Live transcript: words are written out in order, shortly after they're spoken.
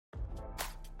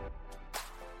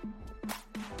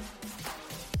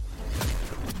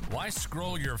Why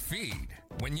scroll your feed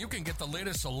when you can get the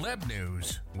latest celeb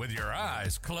news with your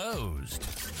eyes closed?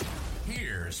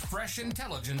 Here's fresh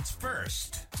intelligence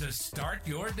first to start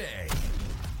your day.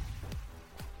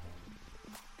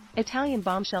 Italian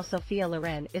bombshell Sophia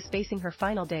Loren is facing her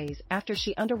final days after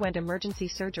she underwent emergency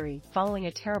surgery following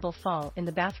a terrible fall in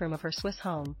the bathroom of her Swiss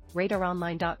home,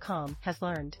 RadarOnline.com has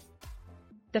learned.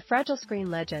 The fragile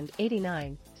screen legend,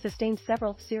 89, sustained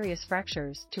several serious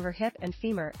fractures to her hip and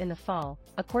femur in the fall,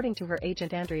 according to her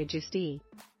agent Andrea Giusti.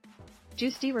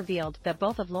 Giusti revealed that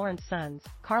both of Loren's sons,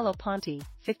 Carlo Ponti,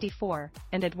 54,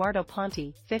 and Edoardo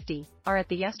Ponti, 50, are at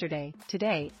the yesterday,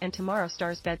 today, and tomorrow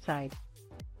star's bedside.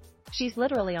 She's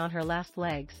literally on her last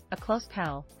legs, a close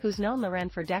pal, who's known Loren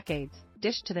for decades,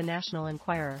 dished to the National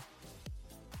Enquirer.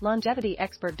 Longevity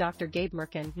expert Dr. Gabe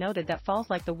Merkin noted that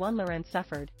falls like the one Loren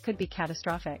suffered could be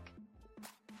catastrophic.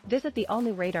 Visit the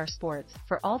all-new Radar Sports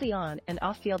for all the on- and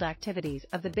off-field activities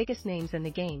of the biggest names in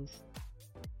the games.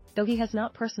 Though he has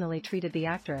not personally treated the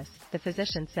actress, the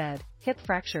physician said, hip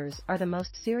fractures are the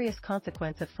most serious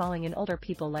consequence of falling in older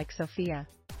people like Sophia.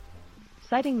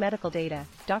 Citing medical data,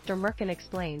 Dr. Merkin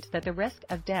explained that the risk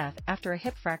of death after a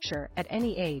hip fracture at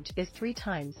any age is 3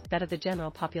 times that of the general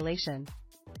population.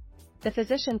 The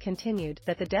physician continued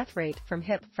that the death rate from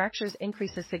hip fractures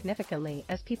increases significantly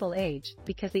as people age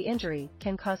because the injury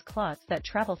can cause clots that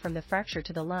travel from the fracture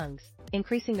to the lungs,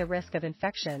 increasing the risk of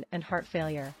infection and heart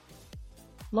failure.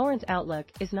 Loren's outlook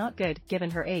is not good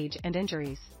given her age and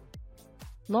injuries.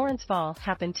 Loren's fall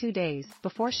happened 2 days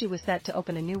before she was set to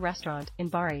open a new restaurant in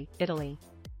Bari, Italy.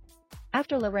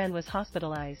 After Loren was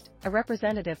hospitalized, a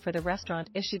representative for the restaurant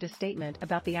issued a statement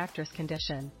about the actress'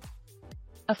 condition.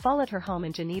 A fall at her home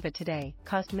in Geneva today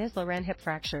caused Ms. Loren hip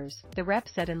fractures, the rep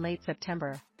said in late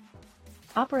September.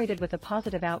 Operated with a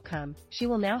positive outcome, she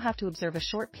will now have to observe a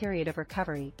short period of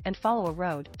recovery and follow a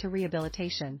road to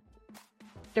rehabilitation.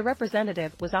 The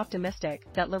representative was optimistic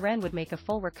that Loren would make a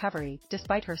full recovery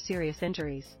despite her serious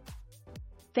injuries.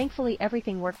 Thankfully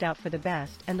everything worked out for the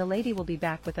best and the lady will be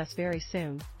back with us very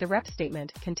soon, the rep's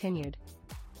statement continued.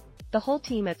 The whole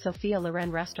team at Sophia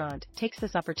Loren restaurant takes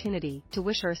this opportunity to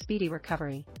wish her a speedy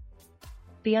recovery.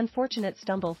 The unfortunate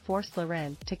stumble forced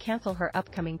Loren to cancel her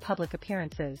upcoming public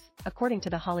appearances, according to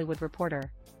The Hollywood Reporter.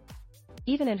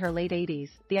 Even in her late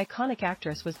 80s, the iconic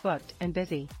actress was booked and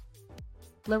busy.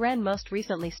 Loren most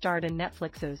recently starred in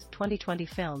Netflix's 2020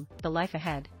 film, The Life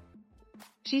Ahead.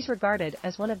 She's regarded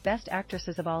as one of best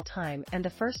actresses of all time and the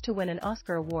first to win an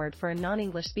Oscar award for a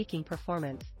non-English speaking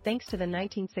performance, thanks to the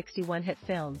 1961 hit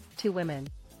film, Two Women.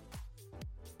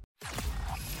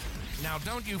 Now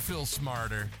don't you feel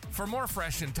smarter? For more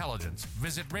fresh intelligence,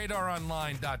 visit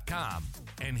RadarOnline.com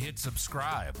and hit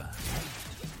subscribe.